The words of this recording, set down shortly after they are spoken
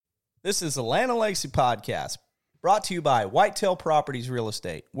This is the Land and Legacy Podcast, brought to you by Whitetail Properties Real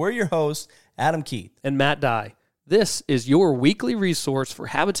Estate. We're your hosts, Adam Keith and Matt Dye. This is your weekly resource for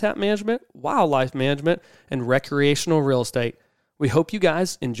habitat management, wildlife management, and recreational real estate. We hope you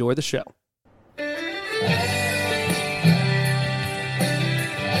guys enjoy the show.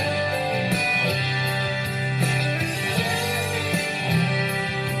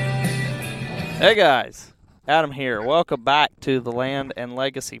 Hey guys, Adam here. Welcome back to the Land and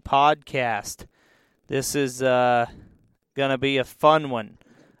Legacy Podcast. This is going to be a fun one.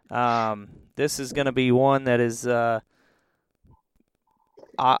 This is going to be one that is, I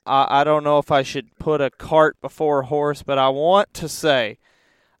don't know if I should put a cart before a horse, but I want to say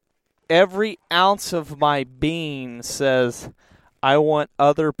every ounce of my being says I want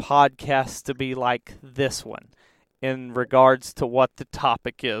other podcasts to be like this one in regards to what the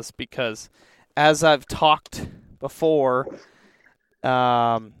topic is, because as I've talked before,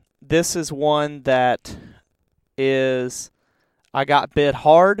 this is one that is, I got bit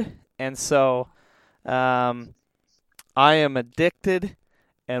hard, and so I am addicted,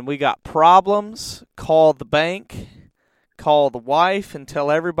 and we got problems. Call the bank, call the wife, and tell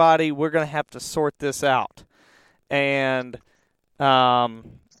everybody we're going to have to sort this out. And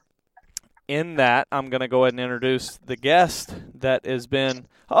in that, I'm going to go ahead and introduce the guest that has been,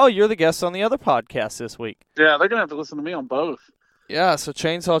 you're the guest on the other podcast this week. Yeah, they're going to have to listen to me on both. Yeah, so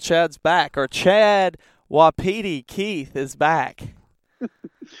Chainsaw Chad's back, or Chad Wapiti Keith is back.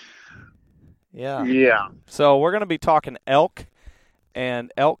 Yeah. So we're going to be talking elk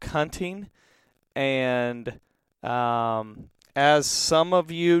and elk hunting. And as some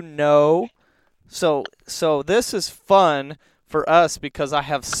of you know, so this is fun for us because I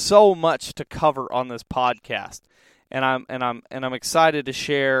have so much to cover on this podcast. And I'm excited to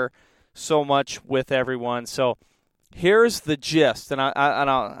share so much with everyone. So here's the gist, and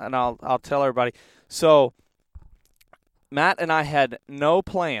I'll tell everybody. So Matt and I had no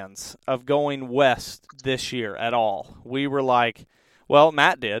plans of going west this year at all. We were like, well,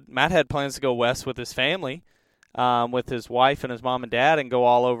 Matt did. Matt had plans to go west with his family, with his wife and his mom and dad, and go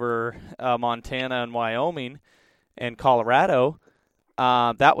all over Montana and Wyoming and Colorado.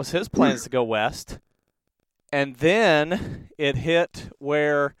 That was his plans to go west. And then it hit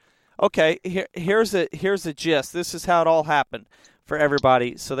where, okay, here's the gist. This is how it all happened for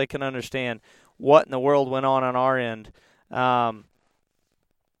everybody so they can understand what in the world went on our end.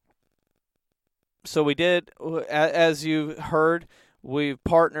 So we did, as you heard, we've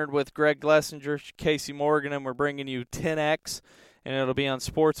partnered with Greg Glessinger, Casey Morgan, and we're bringing you 10X, and it'll be on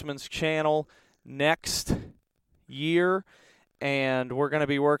Sportsman's Channel next year. And we're going to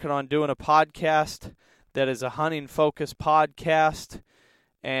be working on doing a podcast that is a hunting-focused podcast.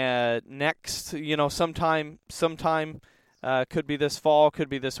 And next, sometime could be this fall, could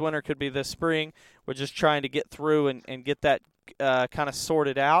be this winter, could be this spring. We're just trying to get through and get that kind of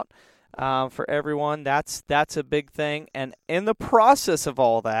sorted out for everyone. That's a big thing. And in the process of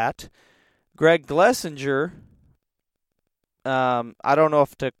all that, Greg Glessinger, I don't know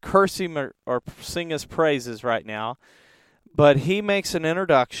if to curse him or sing his praises right now, but he makes an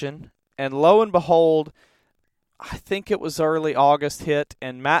introduction, and lo and behold, I think it was early August hit,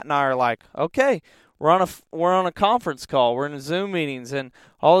 and Matt and I are like, okay, we're on a conference call, we're in Zoom meetings, and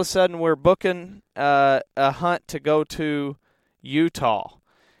all of a sudden we're booking a hunt to go to Utah.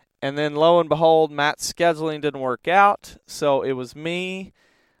 And then lo and behold, Matt's scheduling didn't work out, so it was me,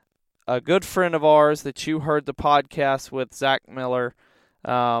 a good friend of ours that you heard the podcast with, Zach Miller,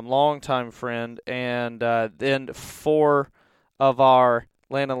 longtime friend, and then 4 of our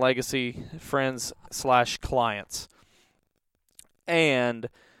Land and Legacy friends / clients. And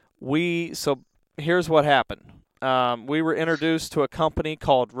so here's what happened. We were introduced to a company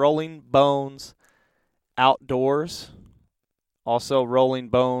called Rolling Bones Outdoors, also Rolling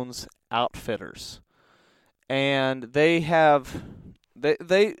Bones Outfitters. And they have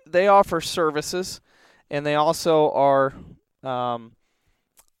they offer services, and they also are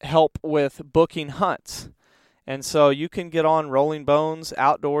help with booking hunts. And so you can get on Rolling Bones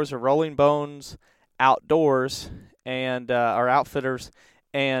Outdoors or Rolling Bones Outdoors and our outfitters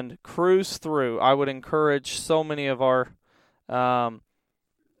and cruise through. I would encourage so many of our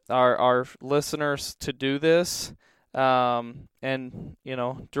listeners to do this, and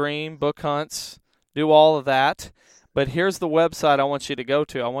dream, book hunts, do all of that. But here's the website I want you to go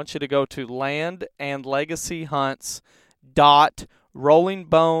to. I want you to go to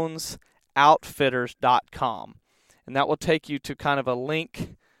landandlegacyhunts.rollingbonesoutfitters.com. And that will take you to kind of a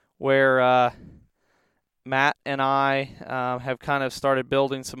link where Matt and I have kind of started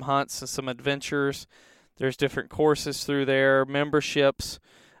building some hunts and some adventures. There's different courses through there, memberships.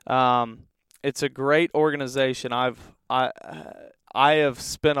 It's a great organization. I have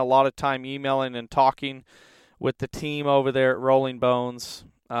spent a lot of time emailing and talking with the team over there at Rolling Bones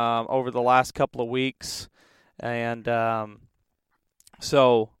over the last couple of weeks. And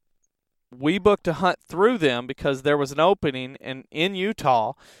so we booked a hunt through them because there was an opening in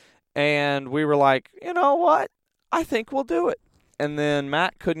Utah. And we were like, you know what? I think we'll do it. And then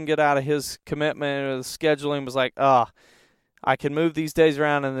Matt couldn't get out of his commitment. The scheduling was like, I can move these days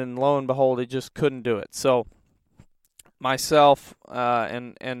around. And then lo and behold, he just couldn't do it. So myself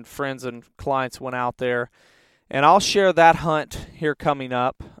and friends and clients went out there. And I'll share that hunt here coming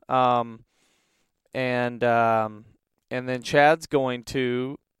up. And then Chad's going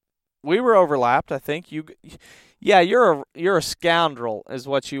to. We were overlapped, I think. You're a scoundrel, is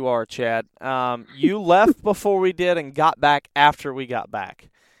what you are, Chad. You left before we did and got back after we got back.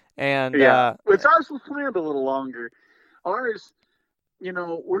 And which ours was planned a little longer. Ours,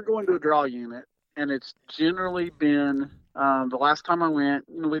 we're going to a draw unit, and it's generally been the last time I went.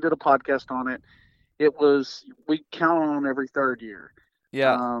 We did a podcast on it. We count on every third year.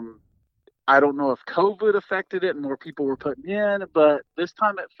 Yeah. I don't know if COVID affected it and more people were putting in, but this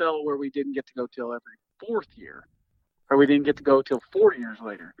time it fell where we didn't get to go till every fourth year, or we didn't get to go till 4 years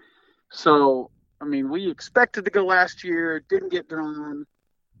later. So, we expected to go last year, didn't get drawn,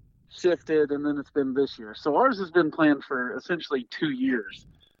 shifted, and then it's been this year. So ours has been planned for essentially 2 years.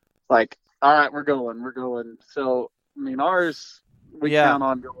 Like, all right, we're going. So, ours, we count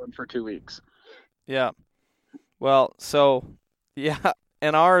on going for 2 weeks. Yeah. Well, so, yeah,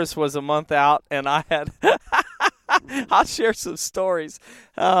 and ours was a month out, and I had I'll share some stories.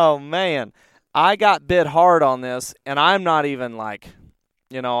 Oh, man. I got bit hard on this, and I'm not even like,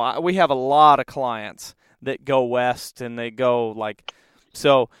 we have a lot of clients that go west, and they go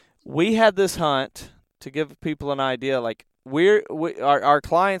so we had this hunt to give people an idea. Like our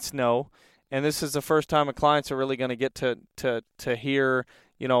clients know, and this is the first time our clients are really going to get to hear,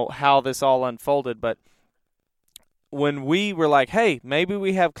 how this all unfolded. But when we were like, hey, maybe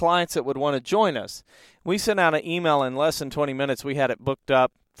we have clients that would want to join us, we sent out an email in less than 20 minutes. We had it booked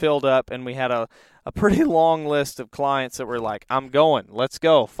up, filled up, and we had a pretty long list of clients that were like, I'm going. Let's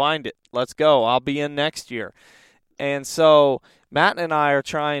go. Find it. Let's go. I'll be in next year. And so Matt and I are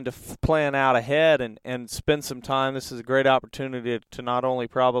trying to plan out ahead and spend some time. This is a great opportunity to not only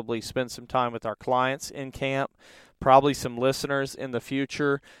probably spend some time with our clients in camp, probably some listeners in the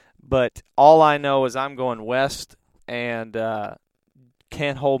future, but all I know is I'm going west and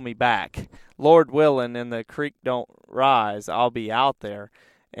can't hold me back. Lord willing, and the creek don't rise, I'll be out there.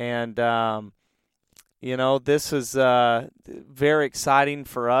 And, this is very exciting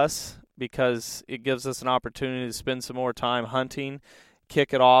for us because it gives us an opportunity to spend some more time hunting,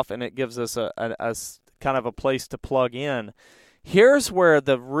 kick it off, and it gives us a kind of a place to plug in. Here's where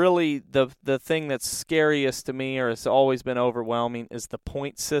the thing that's scariest to me, or has always been overwhelming, is the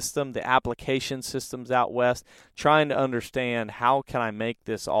point system, the application systems out west, trying to understand how can I make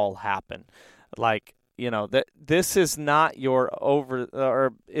this all happen. Like, that this is not when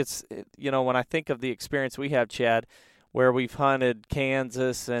I think of the experience we have, Chad, where we've hunted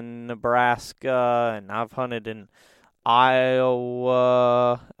Kansas and Nebraska, and I've hunted in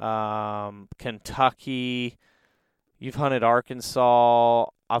Iowa, Kentucky. You've hunted Arkansas.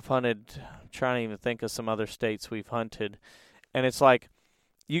 I'm trying to even think of some other states we've hunted. And it's like,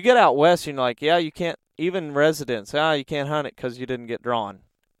 you get out west and you're like, yeah, you can't, even residents, you can't hunt it because you didn't get drawn.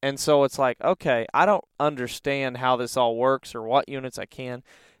 And so it's like, okay, I don't understand how this all works or what units I can.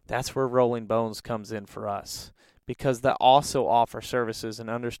 That's where Rolling Bones comes in for us, because they also offer services and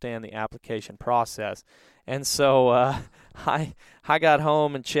understand the application process. And so I got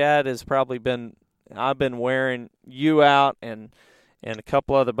home, and Chad has probably I've been wearing you out and a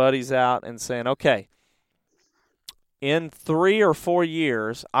couple other buddies out and saying, okay, in 3 or 4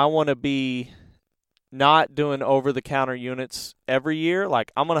 years, I want to be not doing over-the-counter units every year.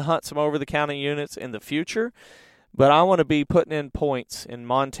 Like, I'm going to hunt some over-the-counter units in the future, but I want to be putting in points in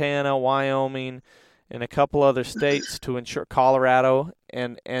Montana, Wyoming, and a couple other states to ensure, Colorado,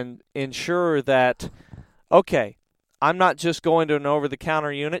 and ensure that, okay, I'm not just going to an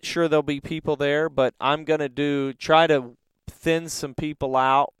over-the-counter unit. Sure, there'll be people there, but I'm going to try to thin some people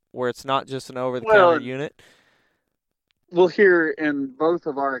out where it's not just an over-the-counter unit. We'll hear in both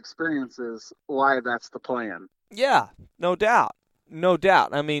of our experiences why that's the plan. Yeah, no doubt.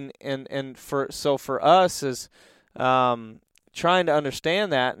 I mean, and for us is trying to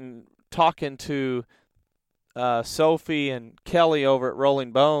understand that and talking to Sophie and Kelly over at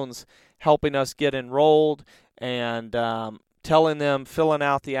Rolling Bones, helping us get enrolled and telling them, filling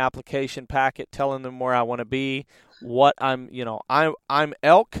out the application packet, telling them where I want to be, what I'm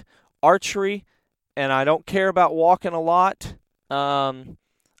elk, archery, and I don't care about walking a lot.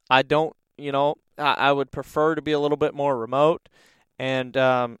 I don't, I would prefer to be a little bit more remote, and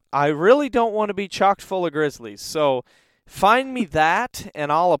I really don't want to be chocked full of grizzlies. So find me that,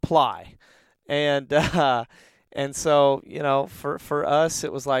 and I'll apply. And so, for us,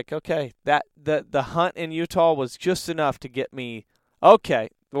 it was like, okay, that the hunt in Utah was just enough to get me, okay,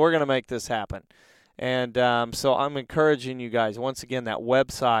 we're going to make this happen. And so I'm encouraging you guys. Once again, that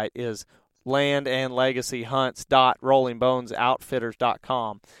website is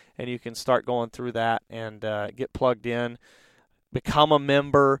landandlegacyhunts.rollingbonesoutfitters.com, and you can start going through that and get plugged in, become a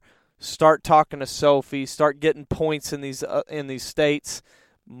member, start talking to Sophie, start getting points in these states.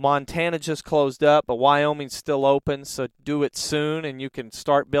 Montana just closed up, but Wyoming's still open, so do it soon, and you can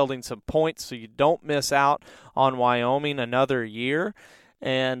start building some points so you don't miss out on Wyoming another year.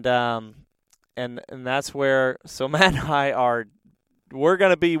 And that's where, so Matt and I we're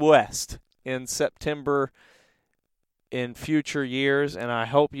going to be west in September in future years, and I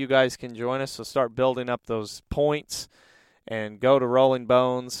hope you guys can join us. So start building up those points and go to Rolling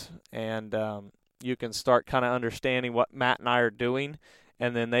Bones, and you can start kind of understanding what Matt and I are doing,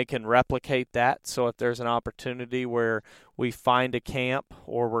 and then they can replicate that. So if there's an opportunity where we find a camp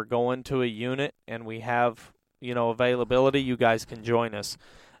or we're going to a unit and we have, availability, you guys can join us.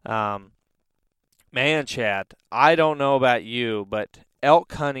 Man, Chad, I don't know about you, but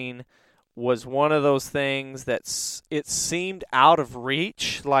elk hunting was one of those things that it seemed out of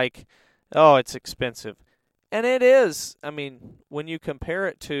reach, like, oh, it's expensive. And it is. I mean, when you compare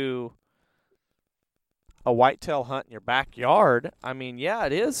it to a whitetail hunt in your backyard, I mean, yeah,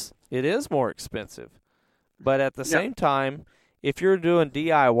 it is. It is more expensive. But at the same time, if you're doing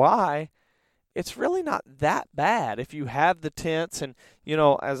DIY, it's really not that bad if you have the tents. And,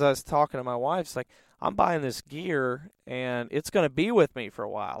 as I was talking to my wife, it's like, I'm buying this gear, and it's going to be with me for a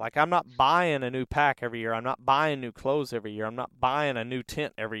while. Like, I'm not buying a new pack every year. I'm not buying new clothes every year. I'm not buying a new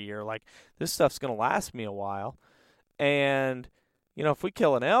tent every year. Like, this stuff's going to last me a while. And, if we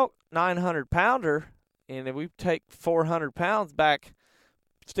kill an elk, 900-pounder, and if we take 400 pounds back,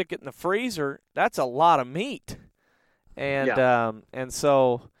 stick it in the freezer, that's a lot of meat. And and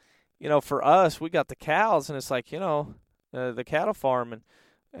so, for us, we got the cows, and it's like, the cattle farm, and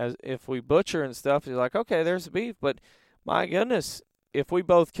as if we butcher and stuff, you're like, okay, there's the beef, but my goodness, if we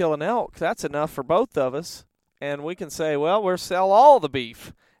both kill an elk, that's enough for both of us, and we can say, well, we'll sell all the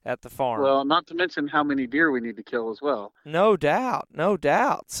beef at the farm. Well, not to mention how many deer we need to kill as well. No doubt.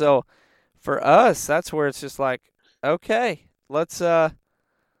 So for us, that's where it's just like, okay, let's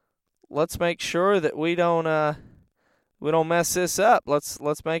make sure that we don't mess this up.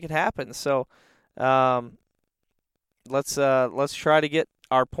 Let's make it happen. So let's try to get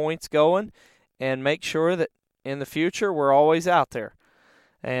our points going and make sure that in the future we're always out there.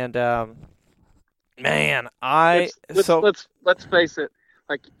 And man, let's face it.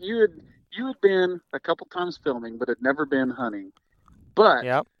 Like you had been a couple times filming, but had never been hunting.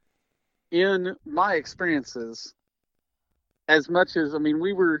 But in my experiences, as much as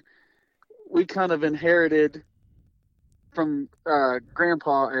we kind of inherited from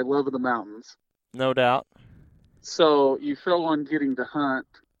Grandpa a love of the mountains. No doubt. So you fell on getting to hunt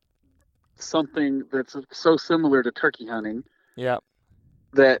something that's so similar to turkey hunting. Yep.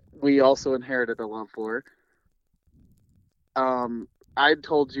 That we also inherited a love for. I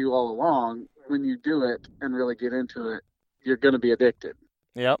told you all along, when you do it and really get into it, you're going to be addicted.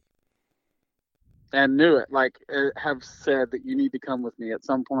 Yep. And knew it. Like, have said that you need to come with me at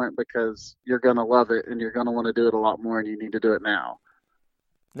some point because you're going to love it and you're going to want to do it a lot more, and you need to do it now.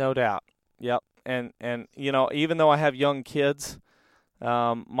 No doubt. Yep. And even though I have young kids,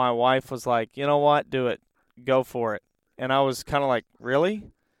 my wife was like, you know what, do it. Go for it. And I was kind of like, really?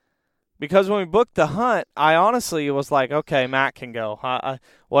 Because when we booked the hunt, I honestly was like, okay, Matt can go.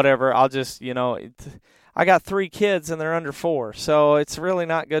 Whatever, I'll just, I got 3 kids and they're under 4, so it's really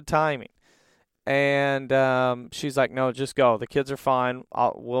not good timing. And she's like, no, just go. The kids are fine.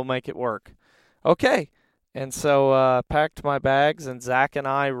 We'll make it work. Okay. And so packed my bags, and Zach and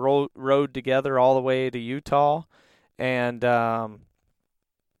I rode together all the way to Utah. And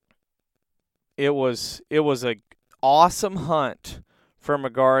it was a awesome hunt from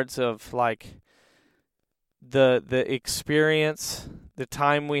regards of like the experience, the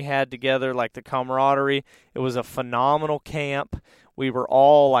time we had together, like the camaraderie. It was a phenomenal camp. We were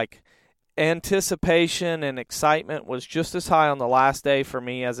all like, anticipation and excitement was just as high on the last day for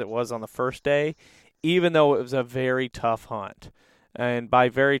me as it was on the first day, even though it was a very tough hunt. And by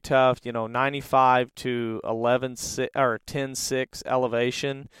very tough, 95 to 10.6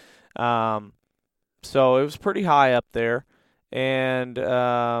 elevation. So it was pretty high up there. And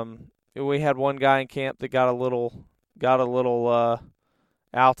we had one guy in camp that got a little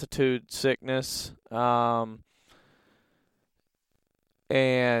altitude sickness. But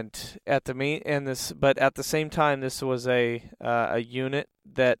at the same time, this was a unit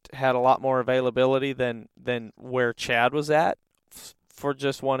that had a lot more availability than where Chad was at, for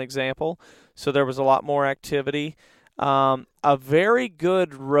just one example. So there was a lot more activity. A very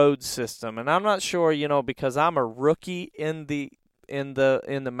good road system, and I'm not sure, because I'm a rookie in the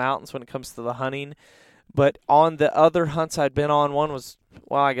mountains when it comes to the hunting. But on the other hunts I'd been on, one was,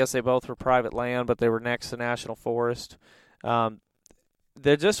 well, I guess they both were private land, but they were next to national forest.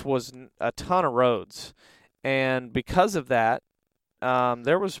 There just was a ton of roads, and because of that,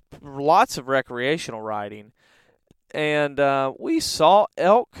 there was lots of recreational riding, and we saw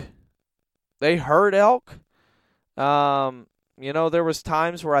elk. They heard elk. There was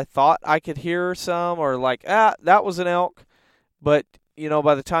times where I thought I could hear some, or like, that was an elk, but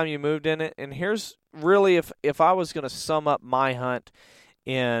by the time you moved in it, and here's really, if I was going to sum up my hunt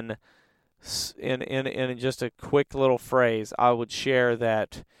in just a quick little phrase, I would share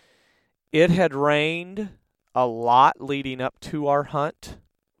that it had rained a lot leading up to our hunt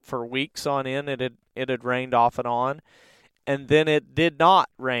for weeks on end. It had rained off and on, and then it did not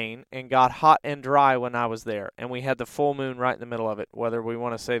rain and got hot and dry when I was there, and we had the full moon right in the middle of it. Whether we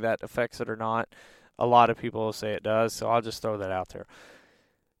want to say that affects it or not, a lot of people will say it does, so I'll just throw that out there.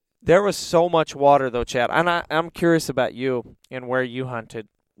 There was so much water, though, Chad, and I'm curious about you and where you hunted.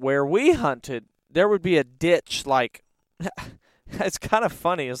 Where we hunted, there would be a ditch, like, it's kind of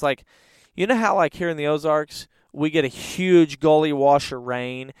funny. It's like, how, like, here in the Ozarks, we get a huge gully washer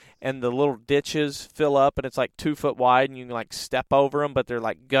rain, and the little ditches fill up, and it's, like, 2 foot wide, and you can, like, step over them, but they're,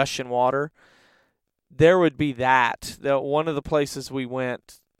 like, gushing water. There would be that. One of the places we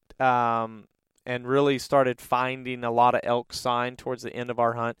went and really started finding a lot of elk sign towards the end of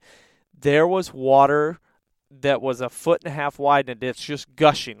our hunt, there was water that was 1.5 foot wide in a ditch, just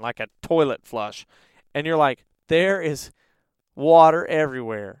gushing like a toilet flush. And you're like, there is water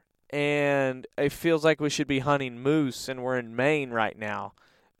everywhere. And it feels like we should be hunting moose, and we're in Maine right now,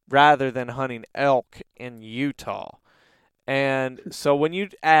 rather than hunting elk in Utah. And so when you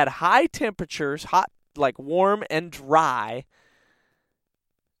add high temperatures, hot, like warm and dry,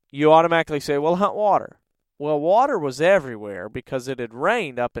 you automatically say, well, hunt water. Well, water was everywhere because it had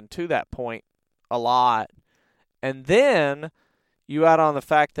rained up until that point a lot. And then you add on the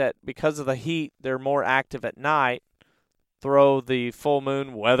fact that because of the heat, they're more active at night. Throw the full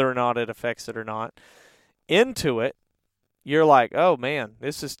moon, whether or not it affects it or not, into it. You're like, oh, man,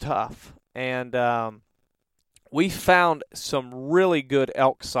 this is tough. And we found some really good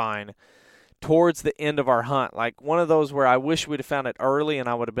elk sign towards the end of our hunt. Like one of those where I wish we'd have found it early, and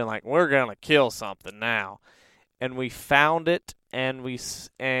I would have been like, we're going to kill something now. And we found it, and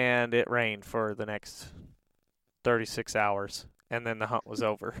it rained for the next 36 hours, and then the hunt was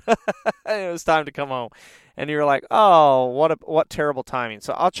over. It was time to come home. And you're like, oh, what terrible timing.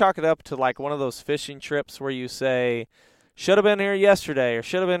 So I'll chalk it up to like one of those fishing trips where you say, should have been here yesterday, or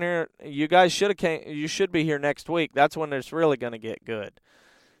should have been here, you guys you should be here next week. That's when it's really going to get good.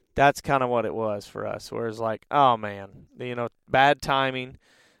 That's kind of what it was for us, where it's like, oh, man, bad timing.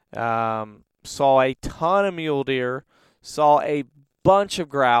 Saw a ton of mule deer, saw a bunch of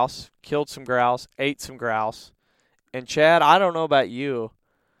grouse, killed some grouse, ate some grouse. And, Chad, I don't know about you,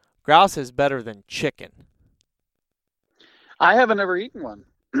 grouse is better than chicken. I haven't ever eaten one.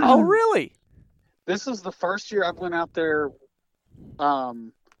 Oh, really? This is the first year I've went out there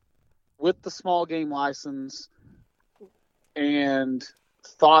with the small game license and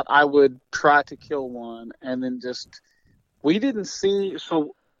thought I would try to kill one, and then we didn't see,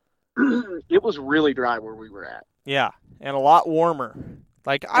 so it was really dry where we were at. Yeah, and a lot warmer.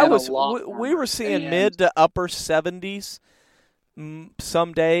 Like we were seeing mid to upper 70s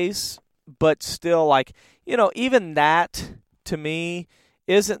some days, but still, like, even that to me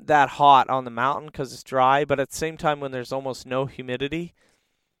isn't that hot on the mountain because it's dry, but at the same time when there's almost no humidity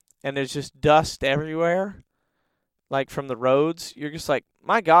and there's just dust everywhere, like from the roads, you're just like,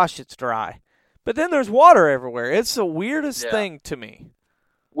 my gosh, it's dry. But then there's water everywhere. It's the weirdest thing to me.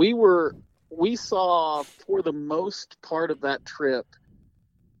 We saw, for the most part of that trip,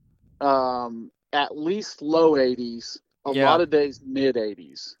 at least low 80s, a lot of days mid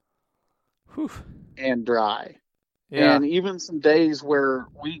 80s. Whew. And dry. Yeah. And even some days where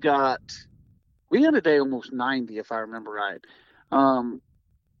we had a day almost 90, if I remember right.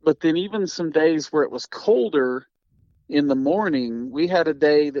 But then even some days where it was colder, in the morning, we had a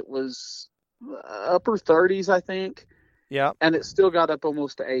day that was upper 30s, I think. Yep. And it still got up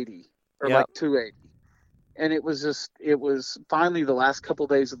almost to 80 or Yep. like 280. And it was finally the last couple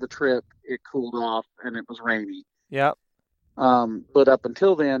days of the trip, it cooled off and it was rainy. Yep. But up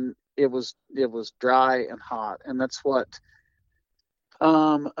until then, it was dry and hot. And that's what,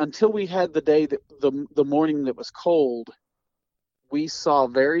 until we had the day that the morning that was cold, we saw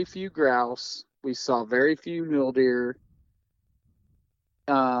very few grouse. We saw very few mule deer.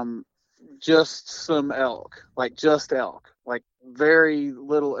 Just some elk, like just elk, like very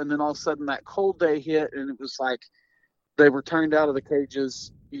little. And then all of a sudden that cold day hit and it was like they were turned out of the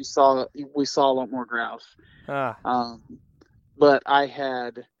cages. We saw a lot more grouse. But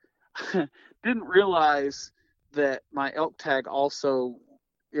I didn't realize that my elk tag also,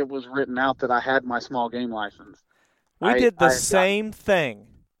 it was written out that I had my small game license. We did the same thing.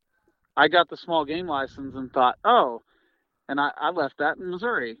 I got the small game license and thought, oh, and I left that in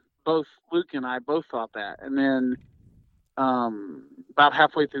Missouri. Both Luke and I both thought that. And then about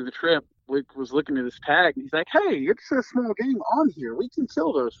halfway through the trip, Luke was looking at his tag and he's like, hey, it's a small game on here. We can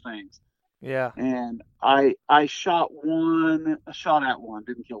kill those things. Yeah. And I shot at one,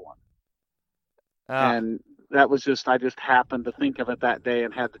 didn't kill one. And that was I just happened to think of it that day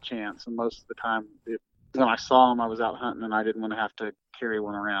and had the chance. And most of the time, when I saw him, I was out hunting and I didn't want to have to carry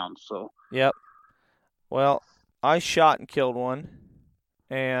one around. So. Yep. Well, I shot and killed one.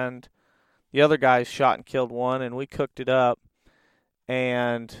 And the other guys shot and killed one, and we cooked it up,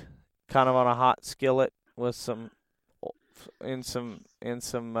 and kind of on a hot skillet with some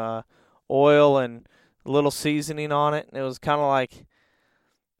oil and a little seasoning on it. And it was kind of like,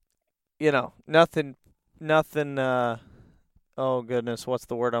 nothing. Oh goodness, what's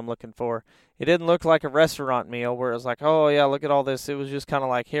the word I'm looking for? It didn't look like a restaurant meal where it was like, oh yeah, look at all this. It was just kind of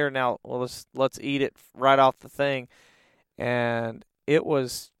like, here now, well let's eat it right off the thing, and it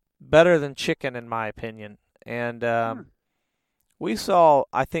was better than chicken, in my opinion. And we saw,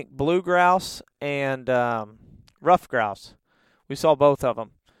 I think, blue grouse and rough grouse. We saw both of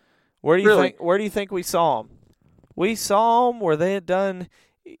them. Where do you think we saw them? We saw them where they had done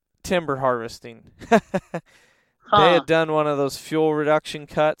timber harvesting. They had done one of those fuel reduction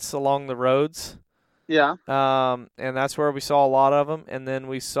cuts along the roads. Yeah. And that's where we saw a lot of them. And then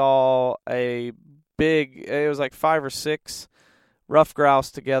we saw it was like 5 or 6 rough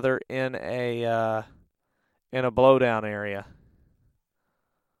grouse together in a blowdown area.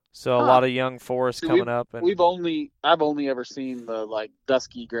 So a lot of young forest coming up. And I've only ever seen the like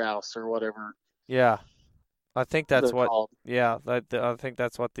dusky grouse or whatever. Yeah, I think that's what. Called. Yeah, I think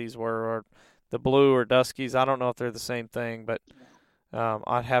that's what these were, or the blue or duskies. I don't know if they're the same thing, but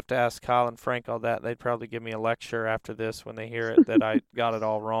I'd have to ask Kyle and Frank on that. They'd probably give me a lecture after this when they hear it that I got it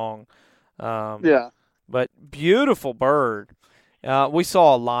all wrong. Yeah. But beautiful bird. We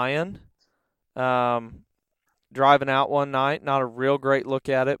saw a lion driving out one night. Not a real great look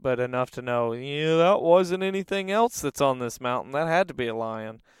at it, but enough to know, that wasn't anything else that's on this mountain. That had to be a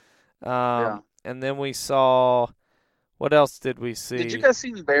lion. And then we saw, what else did we see? Did you guys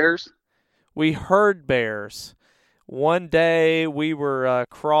see any bears? We heard bears. One day we were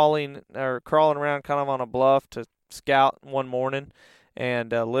crawling around kind of on a bluff to scout one morning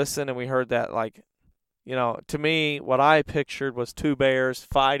and listen, and we heard that, like, to me, what I pictured was 2 bears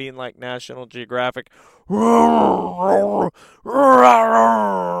fighting like National Geographic. That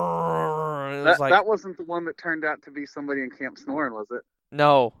wasn't the one that turned out to be somebody in Camp Snoring, was it?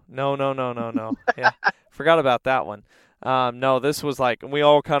 No. Yeah, forgot about that one. No, this was like, we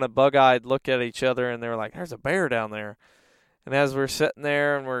all kind of bug-eyed look at each other, and they were like, there's a bear down there. And as we're sitting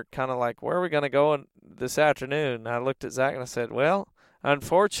there, and we're kind of like, where are we going to go this afternoon? And I looked at Zach, and I said, well,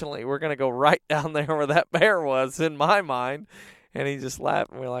 unfortunately, we're going to go right down there where that bear was, in my mind. And he just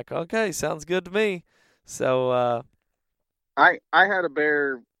laughed, and we're like, okay, sounds good to me. So I had a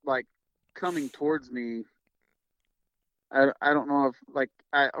bear, like, coming towards me. I don't know if, like,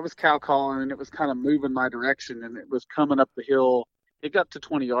 I was cow calling, and it was kind of moving my direction, and it was coming up the hill. It got to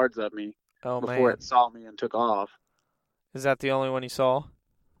 20 yards of me before it saw me and took off. Is that the only one you saw?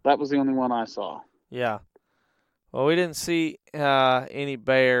 That was the only one I saw. Yeah. Well, we didn't see any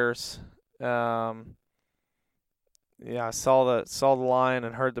bears. I saw the lion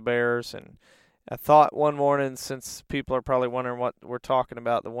and heard the bears, and I thought one morning, since people are probably wondering what we're talking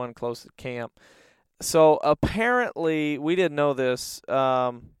about, the one close to camp. So apparently, we didn't know this.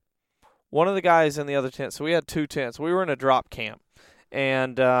 One of the guys in the other tent. So we had 2 tents. We were in a drop camp,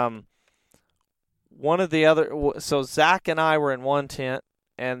 and one of the other. So Zach and I were in one tent,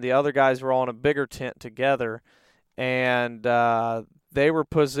 and the other guys were all in a bigger tent together. And they were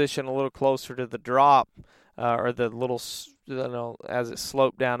positioned a little closer to the drop or the little, as it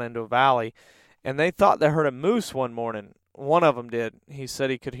sloped down into a valley. And they thought they heard a moose one morning. One of them did. He said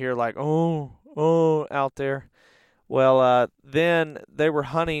he could hear like, oh, out there. Well, then they were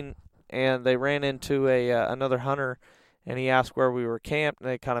hunting, and they ran into another hunter, and he asked where we were camped, and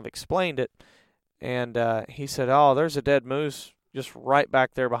they kind of explained it. And he said, oh, there's a dead moose just right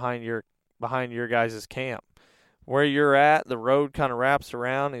back there behind your guys' camp. Where you're at, the road kind of wraps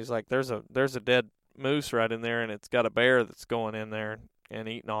around. He's like, there's a dead moose right in there, and it's got a bear that's going in there and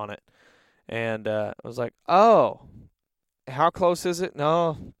eating on it. And I was like, oh, how close is it?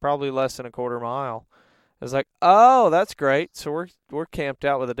 No, probably less than a quarter mile. I was like, oh, that's great. So we're camped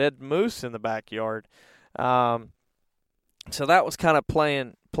out with a dead moose in the backyard. So that was kind of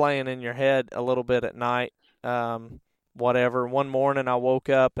playing in your head a little bit at night. Whatever. One morning I woke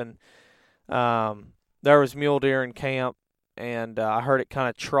up and there was mule deer in camp, and I heard it kind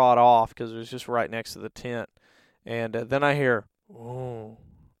of trot off because it was just right next to the tent. And then I hear, oh,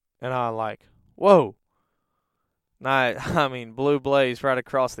 and I'm like, whoa. And I mean, blue blaze right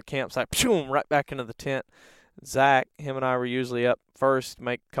across the campsite, boom, right back into the tent. Zach, him and I were usually up first to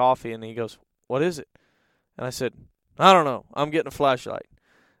make coffee, and he goes, what is it? And I said, I don't know. I'm getting a flashlight.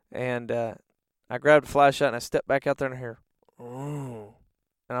 And I grabbed a flashlight, and I stepped back out there, and I hear, oh.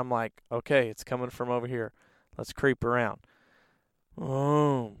 And I'm like, okay, it's coming from over here. Let's creep around.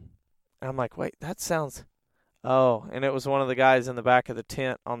 Oh. And I'm like, wait, that sounds... Oh, and it was one of the guys in the back of the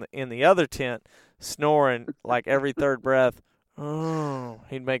tent in the other tent snoring like every third breath. Oh,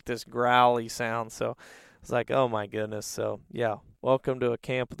 he'd make this growly sound. So it's like, oh my goodness. So yeah, welcome to a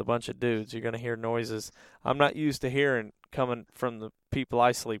camp with a bunch of dudes. You're going to hear noises I'm not used to hearing coming from the people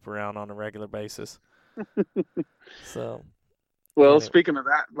I sleep around on a regular basis. So, well, anyway. Speaking of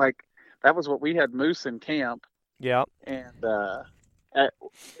that, like that was what we had moose in camp. Yeah, and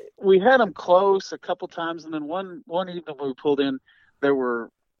we had them close a couple times, and then one evening we pulled in, there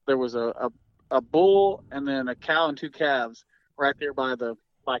was a bull and then a cow and two calves right there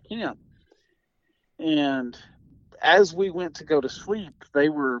by camp. And as we went to go to sleep, they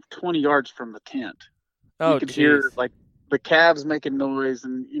were 20 yards from the tent. Oh, you could hear like the calves making noise,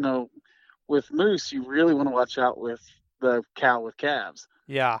 and with moose, you really want to watch out with the cow with calves.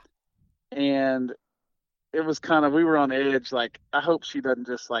 Yeah. And it was kind of, we were on edge, like, I hope she doesn't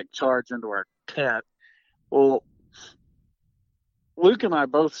just, like, charge into our tent. Well, Luke and I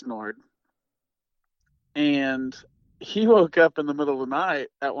both snored, and he woke up in the middle of the night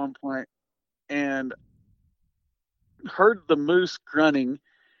at one point and heard the moose grunting,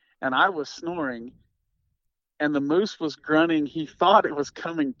 and I was snoring, and the moose was grunting. He thought it was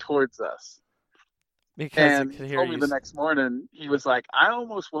coming towards us. Because he told me the next morning, he was like, I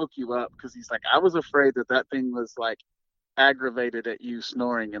almost woke you up, because he's like, I was afraid that thing was like aggravated at you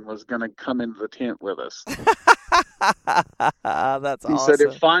snoring and was going to come into the tent with us. That's awesome. He said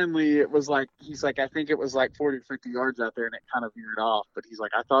it was like, he's like, I think it was like 40 or 50 yards out there, and it kind of veered off, but he's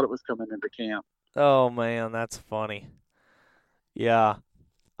like, I thought it was coming into camp. Oh man, that's funny. Yeah.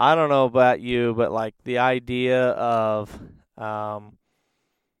 I don't know about you, but like the idea of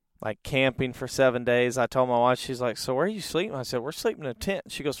like camping for 7 days. I told my wife, she's like, so where are you sleeping? I said, we're sleeping in a tent.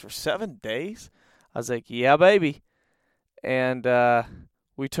 She goes, for 7 days? I was like, yeah, baby. And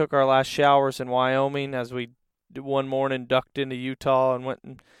we took our last showers in Wyoming as we one morning ducked into Utah and went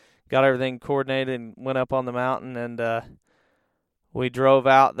and got everything coordinated and went up on the mountain. And we drove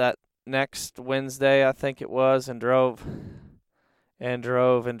out that next Wednesday, I think it was, and drove and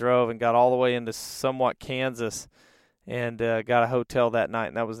got all the way into somewhat Kansas. And got a hotel that night,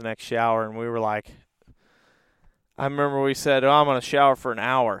 and that was the next shower. And we were like, I remember we said, I'm going to shower for an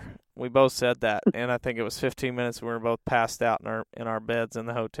hour. We both said that, and I think it was 15 minutes, and we were both passed out in our beds in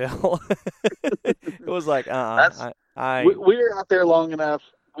the hotel. It was like, we were out there long enough.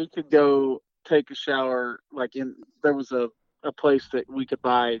 We could go take a shower. Like there was a place that we could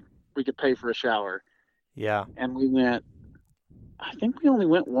pay for a shower. Yeah. And we went, I think we only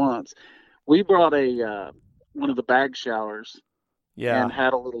went once. We brought one of the bag showers, and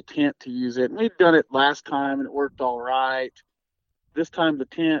had a little tent to use it. And we'd done it last time, and it worked all right. This time the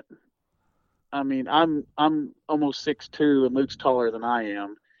tent, I mean, I'm almost 6'2", and Luke's taller than I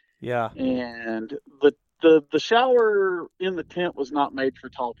am. Yeah. And the shower in the tent was not made for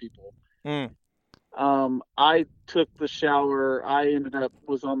tall people. I took the shower. I ended up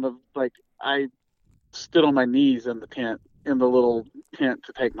I stood on my knees in the little tent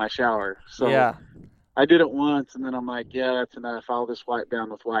to take my shower. So yeah. I did it once, and then I'm like, yeah, that's enough. I'll just wipe down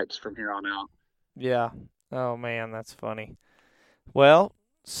with wipes from here on out. Yeah. Oh, man, that's funny. Well,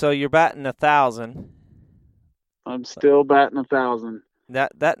 so you're batting 1,000. I'm still batting 1,000.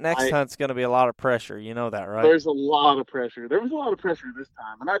 That next hunt's going to be a lot of pressure. You know that, right? There's a lot of pressure. There was a lot of pressure this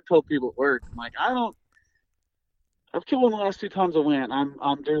time, and I told people at work, I'm like, I've killed one the last 2 times I went.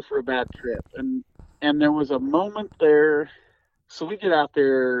 I'm due for a bad trip, and there was a moment there. So we get out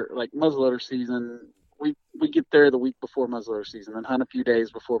there like muzzleloader season. We get there the week before muzzleloader season and hunt a few days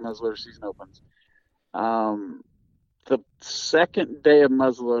before muzzleloader season opens. The second day of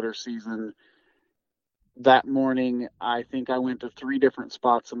muzzleloader season, that morning, I think I went to 3 different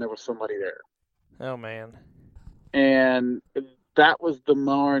spots and there was somebody there. Oh, man. And that was the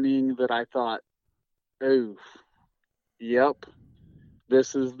morning that I thought, oh, yep,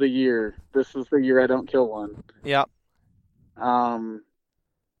 this is the year. This is the year I don't kill one. Yep.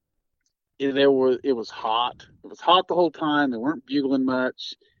 It was hot. It was hot the whole time. They weren't bugling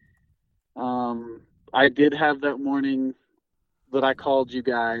much. I did have that morning that I called you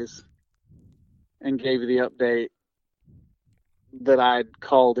guys and gave you the update that I'd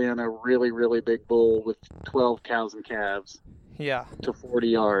called in a really, really big bull with 12 cows and calves. Yeah. To 40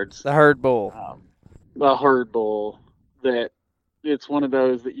 yards. The herd bull. The herd bull. That it's one of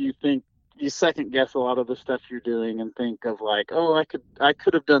those that you think, you second guess a lot of the stuff you're doing and think of like, oh, I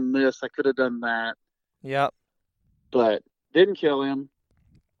could have done this, I could have done that. Yep. But didn't kill him.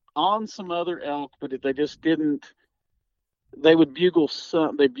 On some other elk, but they just didn't. They would bugle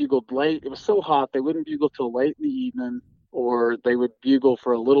they bugled late. It was so hot they wouldn't bugle till late in the evening, or they would bugle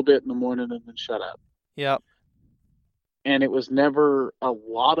for a little bit in the morning and then shut up. Yep. And it was never a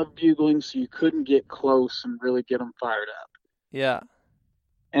lot of bugling, so you couldn't get close and really get them fired up. Yeah.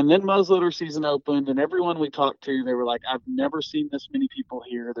 And then muzzleloader season opened, and everyone we talked to, they were like, I've never seen this many people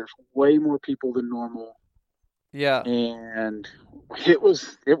here. There's way more people than normal. Yeah. And it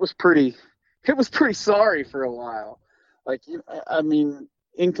was pretty sorry for a while. Like, I mean,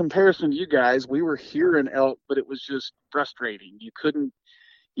 in comparison to you guys, we were hearing elk, but it was just frustrating. You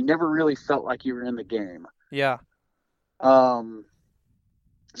never really felt like you were in the game. Yeah.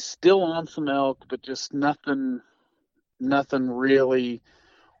 Still on some elk, but just nothing really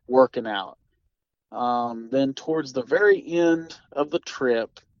working out. Then towards the very end of the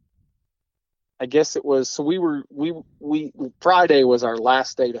trip, I guess it was, so we Friday was our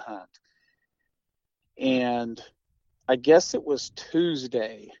last day to hunt. And I guess it was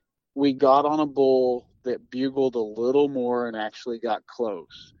Tuesday, we got on a bull that bugled a little more and actually got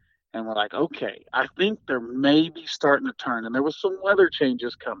close. And we're like, okay, I think they're maybe starting to turn. And there was some weather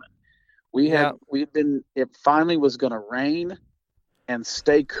changes coming. It finally was going to rain and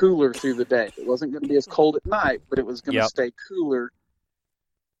stay cooler through the day. It wasn't going to be as cold at night, but it was going to stay cooler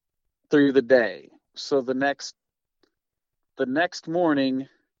through the day. So the next morning,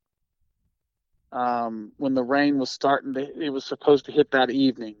 when the rain was starting it was supposed to hit that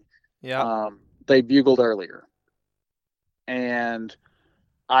evening. Yeah. They bugled earlier. And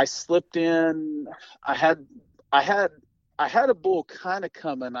I slipped in. I had a bull kind of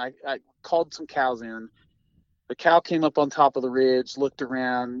coming. I called some cows in. The cow came up on top of the ridge, looked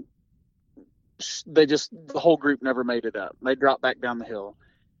around. The whole group never made it up. They dropped back down the hill.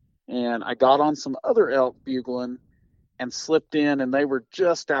 And I got on some other elk bugling and slipped in, and they were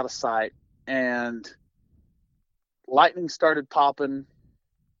just out of sight. And lightning started popping.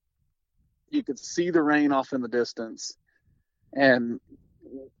 You could see the rain off in the distance. And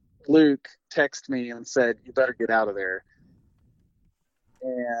Luke texted me and said, you better get out of there.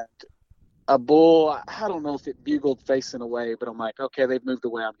 And a bull, I don't know if it bugled facing away, but I'm like, okay, they've moved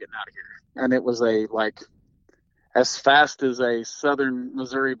away. I'm getting out of here. And it was as fast as a southern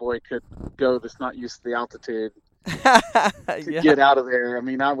Missouri boy could go that's not used to the altitude to get out of there. I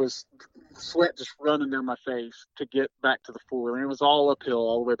mean, I was sweat just running down my face to get back to the four-wheeler. It was all uphill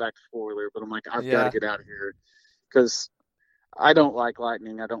all the way back to the four-wheeler, but I'm like, I've got to get out of here because I don't like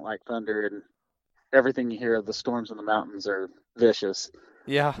lightning. I don't like thunder, and everything you hear of the storms in the mountains are vicious.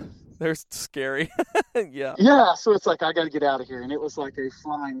 Yeah, they're scary. Yeah. Yeah, so it's like I got to get out of here, and it was like a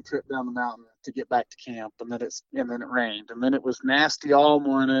flying trip down the mountain to get back to camp, and then it rained, and then it was nasty all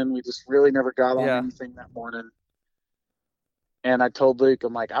morning. We just really never got on anything that morning. And I told Luke,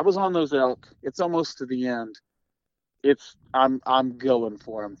 I'm like, I was on those elk. It's almost to the end. I'm going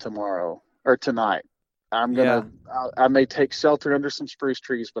for them tomorrow or tonight. I may take shelter under some spruce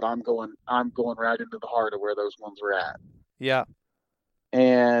trees, but I'm going right into the heart of where those ones were at. Yeah.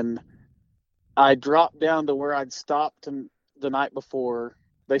 And I dropped down to where I'd stopped the night before.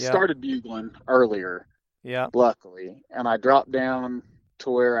 They started bugling earlier. Yeah. Luckily. And I dropped down to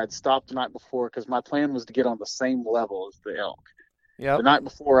where I'd stopped the night before because my plan was to get on the same level as the elk. Yeah. The night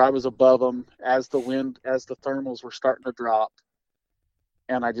before I was above them as the thermals were starting to drop,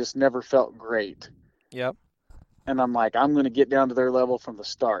 and I just never felt great. Yep. And I'm like, I'm going to get down to their level from the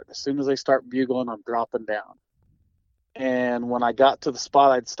start. As soon as they start bugling, I'm dropping down. And when I got to the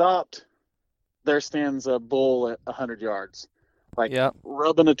spot I'd stopped, there stands a bull at 100 yards, like Yep.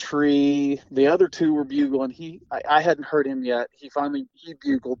 rubbing a tree. The other two were bugling. I hadn't heard him yet. He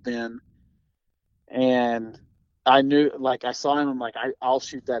bugled then. And I knew, like, I saw him. I'm like, I'll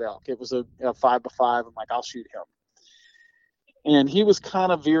shoot that elk. It was a 5x5. I'm like, I'll shoot him. And he was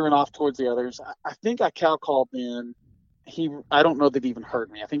kind of veering off towards the others. I think I cow called then. I don't know that he even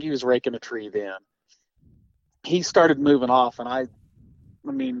heard me. I think he was raking a tree then. He started moving off, and I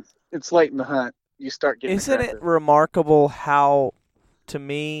mean, it's late in the hunt. You start getting Isn't aggressive. it remarkable how, to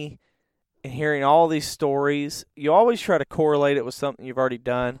me, in hearing all these stories, you always try to correlate it with something you've already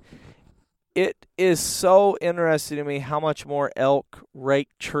done. It is so interesting to me how much more elk rake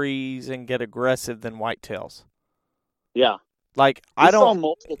trees and get aggressive than whitetails. Yeah. Like, I I saw don't, him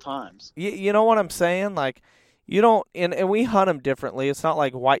multiple times. you know what I'm saying? Like, you don't, and we hunt them differently. It's not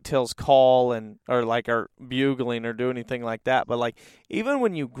like whitetails call or like are bugling or do anything like that. But like, even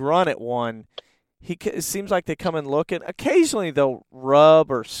when you grunt at one, it seems like they come and look at. Occasionally they'll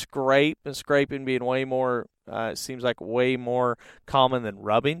rub or scrape, and scraping being way more. It seems like way more common than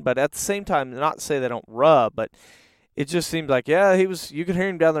rubbing. But at the same time, not to say they don't rub, but it just seems like you could hear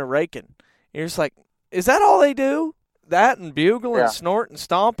him down there raking. You're just like, is that all they do? That and bugle Yeah. and snort and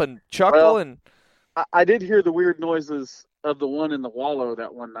stomp and chuckle Well, and I did hear the weird noises of the one in the wallow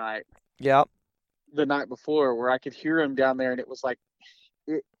that one night, yeah. the night before, where I could hear him down there, and it was like,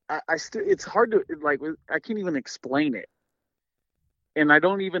 it's hard to, like, I can't even explain it. And I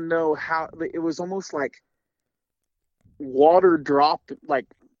don't even know how. It was almost like water dropped, like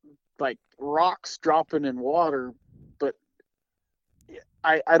rocks dropping in water, but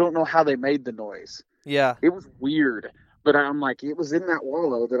I don't know how they made the noise. Yeah. It was weird, but I'm like, it was in that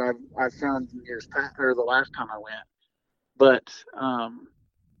wallow that I found in years past, or the last time I went. But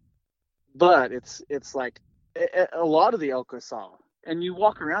it's like a lot of the elk I saw, and you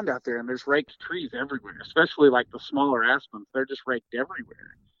walk around out there and there's raked trees everywhere, especially like the smaller aspens. They're just raked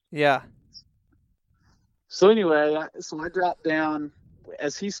everywhere. Yeah. So anyway, I dropped down.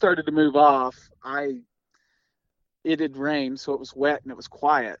 As he started to move off, it had rained, so it was wet and it was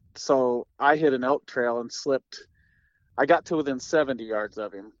quiet. So I hit an elk trail and slipped. I got to within 70 yards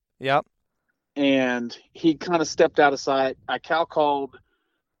of him, Yep. and he kind of stepped out of sight. I cow called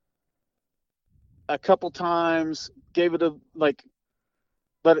a couple times, gave it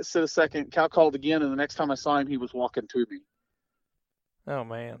let it sit a second, cow called again, and the next time I saw him, he was walking to me. Oh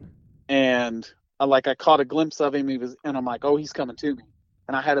man. And I caught a glimpse of him. And I'm like, oh, he's coming to me.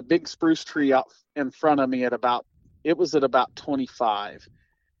 And I had a big spruce tree out in front of me at about 25.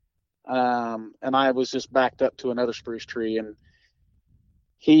 And I was just backed up to another spruce tree, and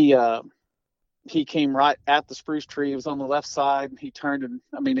he came right at the spruce tree. He was on the left side, and he turned, and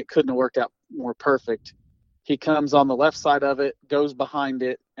I mean, it couldn't have worked out more perfect. He comes on the left side of it, goes behind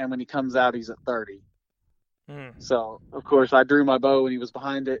it, and when he comes out, he's at 30. So, of course, I drew my bow when he was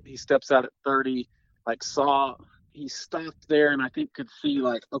behind it. He steps out at 30, he stopped there, and I think could see,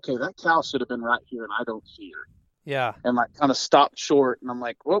 like, okay, that cow should have been right here, and I don't see her. Yeah. And, like, kind of stopped short, and I'm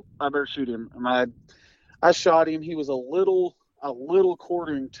like, whoop, I better shoot him. And I shot him. He was a little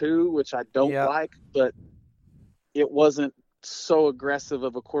quartering two, which I don't like, but it wasn't so aggressive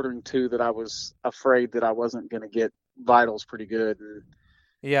of a quartering two that I was afraid that I wasn't going to get vitals pretty good. And,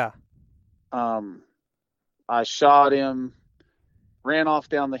 yeah. I shot him, ran off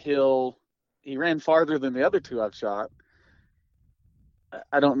down the hill. He ran farther than the other two I've shot.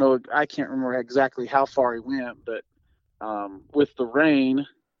 I don't know. I can't remember exactly how far he went, but with the rain,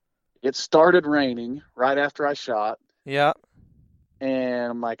 it started raining right after I shot. Yeah.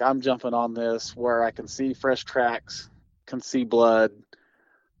 And I'm like, I'm jumping on this where I can see fresh tracks, can see blood.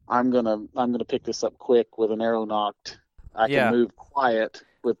 I'm gonna pick this up quick with an arrow nocked. I can move quiet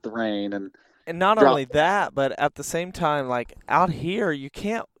with the rain and not only that, but at the same time, like out here, you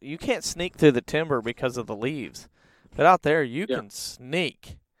can't sneak through the timber because of the leaves, but out there you can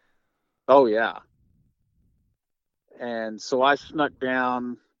sneak. Oh yeah. And so I snuck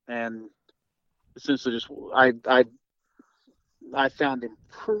down, and essentially I found him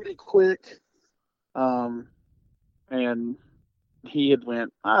pretty quick, and he had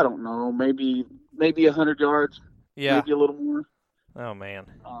went, I don't know, maybe 100 yards, maybe a little more. Oh man.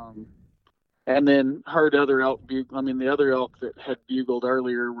 And then heard other elk bugle. I mean, the other elk that had bugled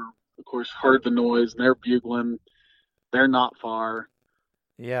earlier were, of course, heard the noise, and they're bugling. They're not far.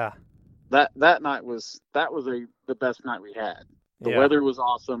 Yeah. That night was the best night we had. The weather was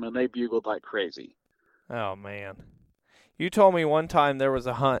awesome, and they bugled like crazy. Oh man. You told me one time there was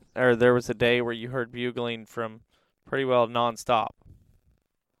a day where you heard bugling from pretty well nonstop,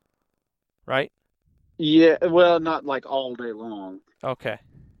 right? Yeah, well, not like all day long, Okay.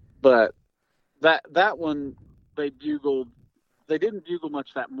 but that one they bugled. They didn't bugle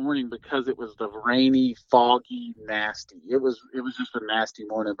much that morning because it was the rainy, foggy, nasty. It was just a nasty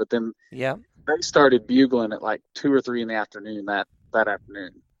morning. But then Yeah. they started bugling at like 2 or 3 in the afternoon that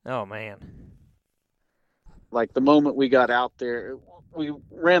afternoon. Oh, man. Like the moment we got out there, we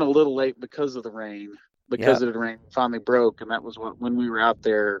ran a little late because of the rain. Because of the rain, finally broke, and that was when we were out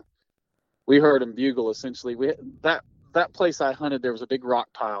there. We heard them bugle. Essentially, that place I hunted, there was a big rock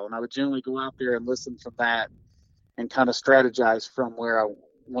pile, and I would generally go out there and listen from that, and kind of strategize from where I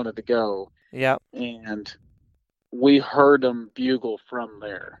wanted to go. Yep. And we heard them bugle from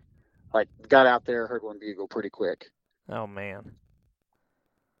there. Like, got out there, heard one bugle pretty quick. Oh, man.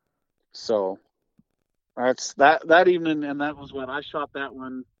 So that's that evening, and that was when I shot that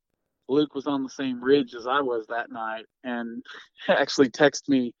one. Luke was on the same ridge as I was that night, and actually texted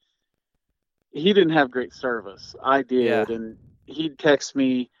me. He didn't have great service. I did, Yeah. and he'd text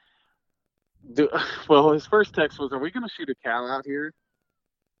me. Well, his first text was, "Are we going to shoot a cow out here?"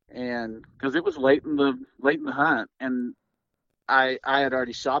 And because it was late in the hunt, and I had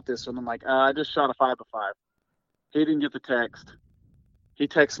already shot this one. I'm like, I just shot a 5x5. He didn't get the text. He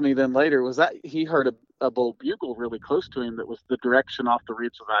texted me then later. Was that he heard a bull bugle really close to him? That was the direction off the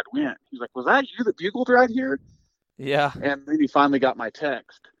ridge that I'd went. He's like, "Was that you that bugled right here?" Yeah. And then he finally got my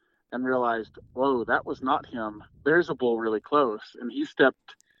text and realized, whoa, that was not him. There's a bull really close, and he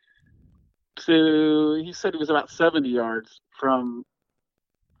stepped to. He said he was about 70 yards from.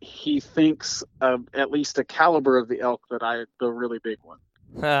 He thinks at least a caliber of the elk the really big one.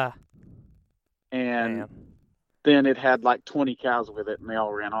 Ah, And man. then it had like 20 cows with it, and they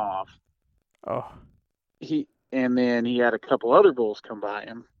all ran off. Oh, And then he had a couple other bulls come by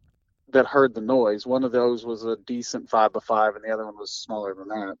him that heard the noise. One of those was a decent 5x5, and the other one was smaller than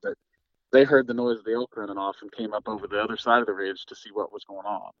that. But they heard the noise of the elk running off and came up over the other side of the ridge to see what was going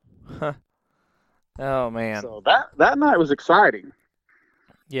on. oh, man. So that night was exciting.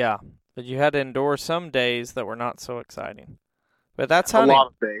 Yeah, but you had to endure some days that were not so exciting. But that's A hunting. lot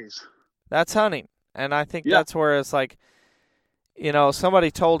of days. That's hunting. And I think Yeah. that's where it's like, somebody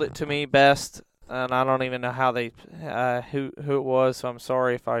told it to me best, and I don't even know how they who it was, so I'm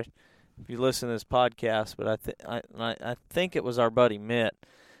sorry if you listen to this podcast, but I think it was our buddy Mitt,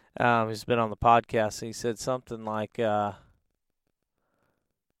 who's been on the podcast. He said something like,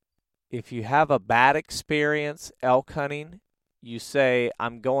 if you have a bad experience elk hunting, you say,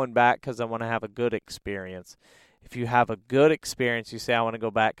 I'm going back because I want to have a good experience. If you have a good experience, you say, I want to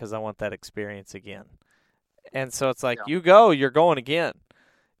go back because I want that experience again. And so it's like, you're going again.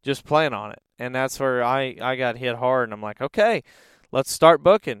 Just plan on it. And that's where I got hit hard, and I'm like, okay, let's start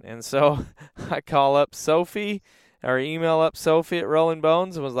booking. And so I call up Sophie, or email up Sophie at Rolling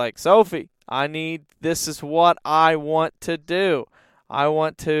Bones, and was like, Sophie, this is what I want to do. I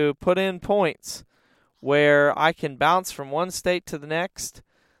want to put in points where I can bounce from one state to the next,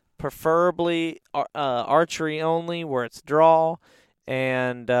 preferably archery only, where it's draw,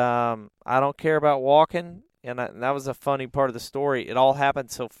 and I don't care about walking. And that was a funny part of the story. It all happened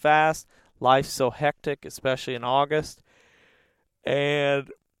so fast. Life's so hectic, especially in August.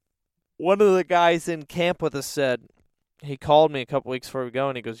 And one of the guys in camp with us said, he called me a couple weeks before we go,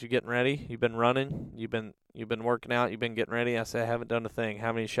 and he goes, "You getting ready? You've been running? You've been working out? You've been getting ready?" I said, "I haven't done a thing.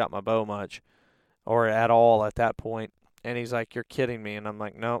 Haven't even shot my bow much, or at all at that point." And he's like, "You're kidding me." And I'm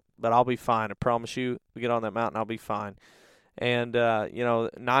like, "No, but I'll be fine. I promise you. We get on that mountain, I'll be fine." And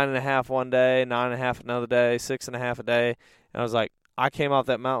 9.5 one day, 9.5 another day, 6.5 a day. And I was like, I came off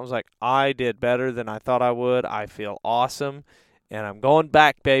that mountain, was like, I did better than I thought I would. I feel awesome. And I'm going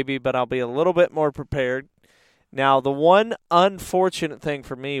back, baby, but I'll be a little bit more prepared. Now, the one unfortunate thing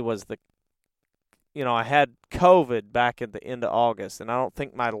for me was I had COVID back at the end of August, and I don't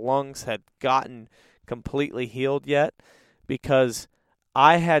think my lungs had gotten completely healed yet, because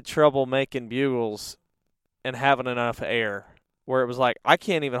I had trouble making bugles and having enough air, where it was like, I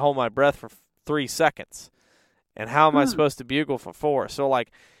can't even hold my breath for 3 seconds. And how am I supposed to bugle for 4? So,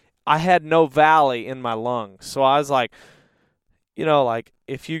 like, I had no valley in my lungs. So I was like,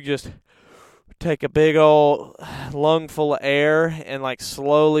 if you just take a big old lung full of air and, like,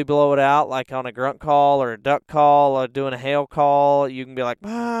 slowly blow it out, like on a grunt call or a duck call or doing a hail call, you can be like,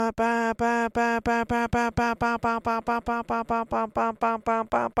 that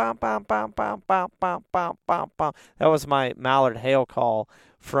was my mallard hail call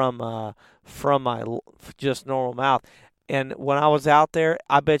from my just normal mouth. And when I was out there,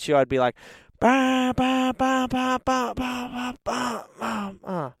 I bet you I'd be like,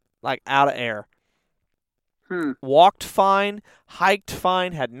 like out of air. Walked fine, hiked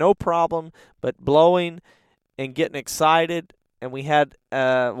fine, had no problem, but blowing and getting excited. And we had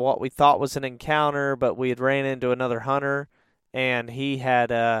what we thought was an encounter, but we had ran into another hunter, and he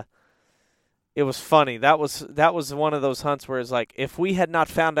had it was funny. That was one of those hunts where it's like, if we had not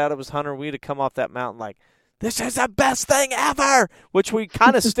found out it was hunter, we'd have come off that mountain like, this is the best thing ever, which we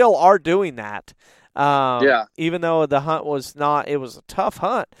kind of still are doing that. Even though the hunt was not, it was a tough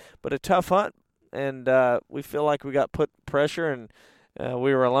hunt, but a tough hunt. And we feel like we got put pressure, and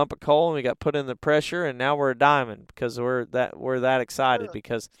we were a lump of coal, and we got put in the pressure, and now we're a diamond because we're that excited.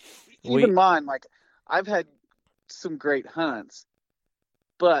 Because even mine, like, I've had some great hunts,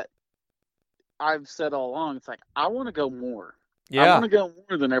 but I've said all along, it's like, I want to go more. Yeah. I want to go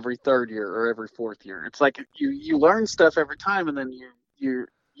more than every third year or every fourth year. It's like you learn stuff every time, and then you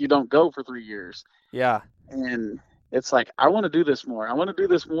don't go for 3 years. Yeah. And it's like, I want to do this more. I want to do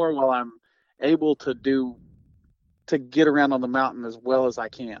this more while I'm able to get around on the mountain as well as I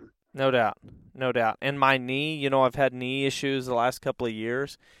can. No doubt. And my knee, I've had knee issues the last couple of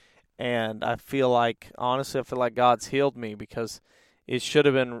years, and I feel like God's healed me, because it should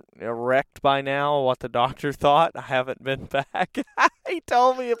have been wrecked by now, what the doctor thought. I haven't been back. He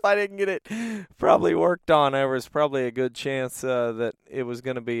told me if I didn't get it probably worked on, there was probably a good chance that it was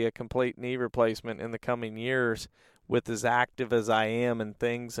going to be a complete knee replacement in the coming years, with as active as I am and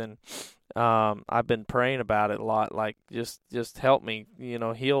things. And I've been praying about it a lot, like, just help me,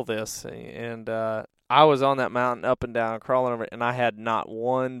 heal this. And I was on that mountain up and down, crawling over it, and I had not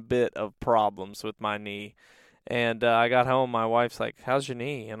one bit of problems with my knee. And I got home, my wife's like, how's your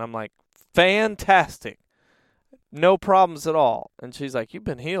knee? And I'm like, fantastic. No problems at all. And she's like, you've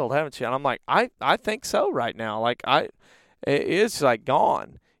been healed, haven't you? And I'm like, I think so right now. Like, it's like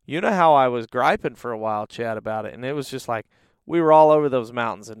gone. You know how I was griping for a while, Chad, about it. And it was just like, we were all over those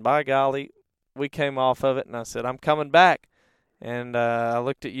mountains. And by golly, we came off of it. And I said, I'm coming back. And I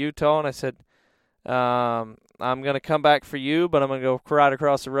looked at Utah and I said, I'm going to come back for you, but I'm going to go right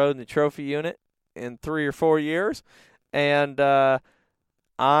across the road in the trophy unit in 3 or 4 years. And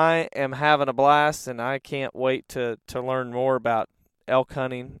I am having a blast, and I can't wait to learn more about elk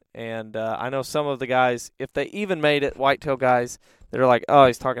hunting. And I know some of the guys, if they even made it, whitetail guys, they're like, oh,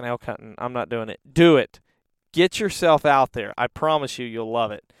 he's talking elk hunting, I'm not doing it. Do it. Get yourself out there. I promise you'll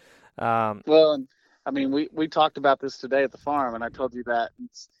love it. Well, I mean, we talked about this today at the farm, and I told you that.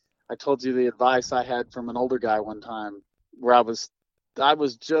 I told you the advice I had from an older guy one time, where I was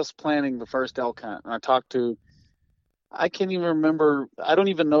just planning the first elk hunt, and I can't even remember. I don't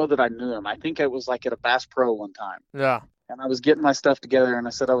even know that I knew him. I think I was like at a Bass Pro one time. Yeah. And I was getting my stuff together, and I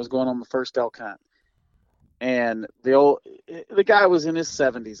said I was going on the first elk hunt. And the guy was in his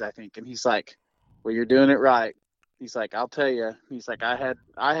 70s, I think, and he's like, well, you're doing it right. He's like, I'll tell you. He's like, I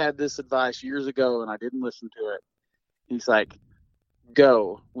had this advice years ago, and I didn't listen to it. He's like,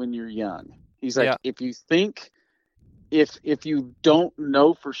 go when you're young. He's like, if you think, if you don't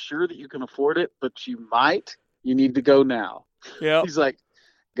know for sure that you can afford it, but you might, you need to go now. Yeah. He's like,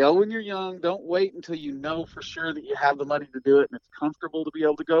 go when you're young. Don't wait until you know for sure that you have the money to do it and it's comfortable to be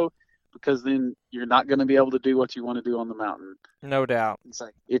able to go, because then you're not going to be able to do what you want to do on the mountain. No doubt. He's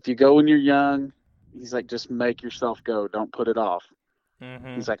like, if you go when you're young, he's like, just make yourself go. Don't put it off.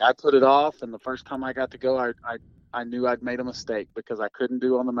 Mm-hmm. He's like, I put it off, and the first time I got to go, I knew I'd made a mistake because I couldn't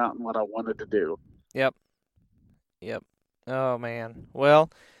do on the mountain what I wanted to do. Yep. Oh, man.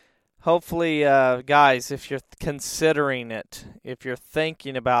 Well, hopefully, guys, if you're considering it, if you're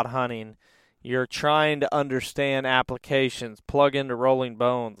thinking about hunting, you're trying to understand applications, plug into Rolling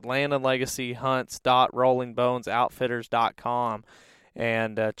Bones, Land and Legacy hunts.rollingbonesoutfitters.com,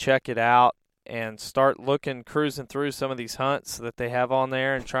 and check it out and start cruising through some of these hunts that they have on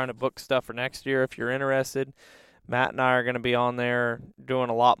there and trying to book stuff for next year if you're interested. Matt and I are going to be on there doing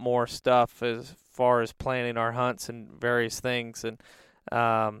a lot more stuff as far as planning our hunts and various things. And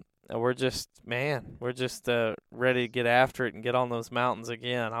we're just ready to get after it and get on those mountains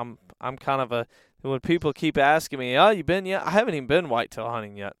again. I'm kind of when people keep asking me, oh, you been yet? I haven't even been whitetail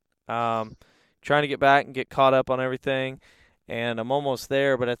hunting yet. Trying to get back and get caught up on everything. And I'm almost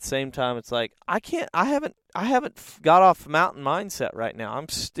there, but at the same time, it's like, I haven't got off mountain mindset right now. I'm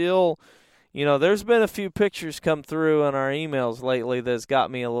still, there's been a few pictures come through in our emails lately that's got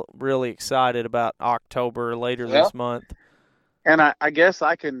me really excited about October later this month. And I guess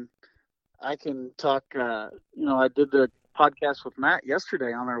I can talk. I did the podcast with Matt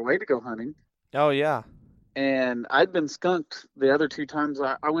yesterday on our way to go hunting. Oh yeah. And I'd been skunked the other 2 times.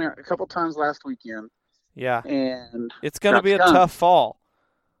 I went a couple times last weekend. Yeah. And it's going to be a tough fall.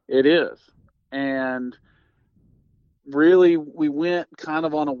 It is. And really, we went kind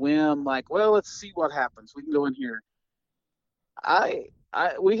of on a whim, like, well, let's see what happens. We can go in here.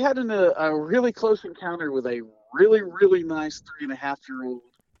 We had a really close encounter with a really, really nice 3.5-year-old,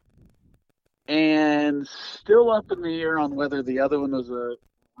 and still up in the air on whether the other one was a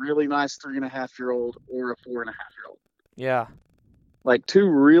really nice 3.5-year-old or a 4.5-year-old. Yeah. Like 2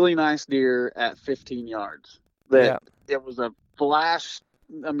 really nice deer at 15 yards. It was a flash.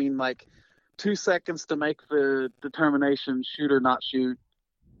 I mean, like 2 seconds to make the determination, shoot or not shoot,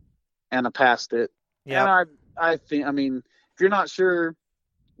 and I passed it. Yeah. And I think, I mean, if you're not sure,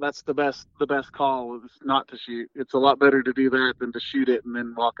 that's the best call is not to shoot. It's a lot better to do that than to shoot it and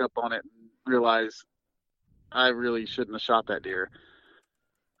then walk up on it and realize I really shouldn't have shot that deer.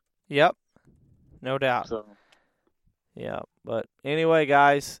 Yep. No doubt. So. Yeah. But anyway,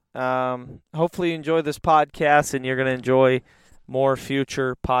 guys, hopefully you enjoy this podcast and you're going to enjoy more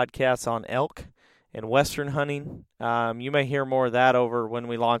future podcasts on elk and Western hunting. You may hear more of that over when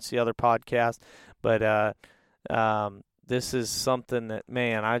we launch the other podcast, but this is something that,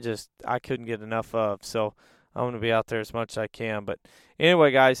 man, I couldn't get enough of. So I'm going to be out there as much as I can. But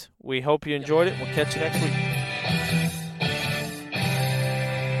anyway, guys, we hope you enjoyed it. We'll catch you next week.